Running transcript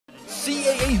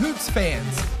CAA Hoops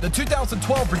fans. The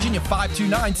 2012 Virginia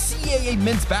 529 CAA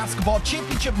Men's Basketball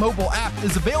Championship mobile app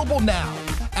is available now.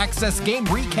 Access game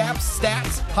recaps,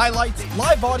 stats, highlights,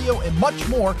 live audio, and much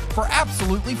more for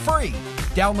absolutely free.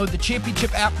 Download the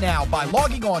championship app now by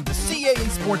logging on to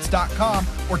CAAsports.com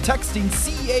or texting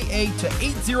CAA to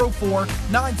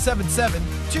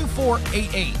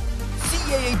 804-977-2488.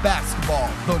 CAA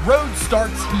Basketball. The road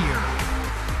starts here.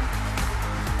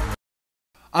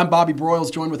 I'm Bobby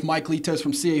Broyles, joined with Mike Litos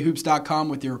from CAAhoops.com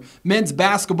with your Men's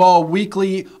Basketball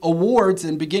Weekly Awards,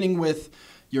 and beginning with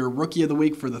your Rookie of the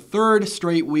Week for the third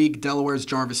straight week, Delaware's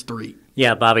Jarvis Threatt.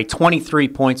 Yeah, Bobby, 23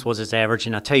 points was his average,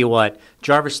 and I'll tell you what,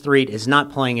 Jarvis Threatt is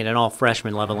not playing at an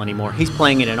all-freshman level anymore. He's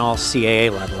playing at an all-CAA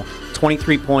level.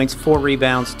 23 points, 4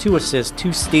 rebounds, 2 assists,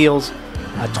 2 steals,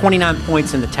 29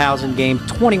 points in the Towson game,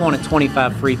 21 of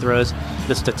 25 free throws.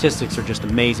 The statistics are just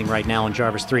amazing right now on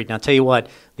Jarvis Threatt. And I'll tell you what,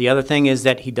 the other thing is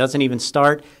that he doesn't even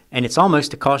start, and it's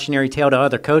almost a cautionary tale to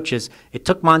other coaches. It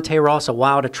took Monte Ross a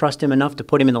while to trust him enough to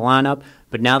put him in the lineup,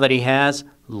 but now that he has,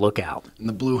 look out. And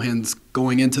the Blue Hens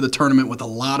going into the tournament with a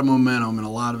lot of momentum, and a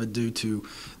lot of it due to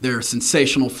their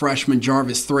sensational freshman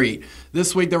Jarvis Threatt.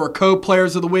 This week there were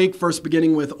co-players of the week, first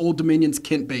beginning with Old Dominion's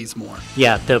Kent Bazemore.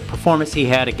 Yeah, the performance he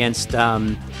had against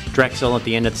Drexel at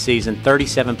the end of the season,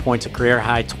 37 points, a career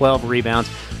high, 12 rebounds,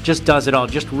 just does it all,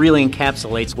 just really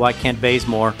encapsulates why Kent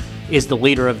Bazemore is the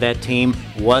leader of that team,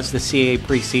 was the CAA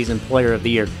preseason player of the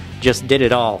year, just did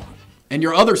it all. And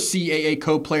your other CAA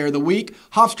co-player of the week,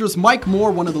 Hofstra's Mike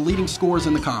Moore, one of the leading scorers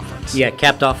in the conference. Yeah,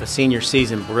 capped off a senior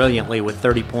season brilliantly with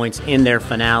 30 points in their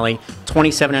finale,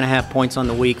 27.5 points on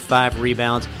the week, 5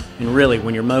 rebounds. And really,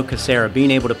 when you're Mo Casera,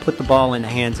 being able to put the ball in the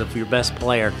hands of your best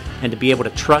player and to be able to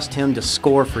trust him to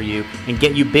score for you and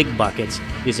get you big buckets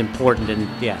is important. And,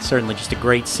 yeah, certainly just a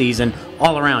great season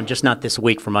all around, just not this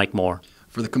week for Mike Moore.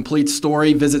 For the complete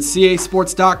story, visit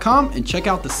CAAsports.com and check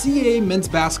out the CAA Men's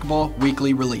Basketball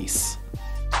Weekly Release.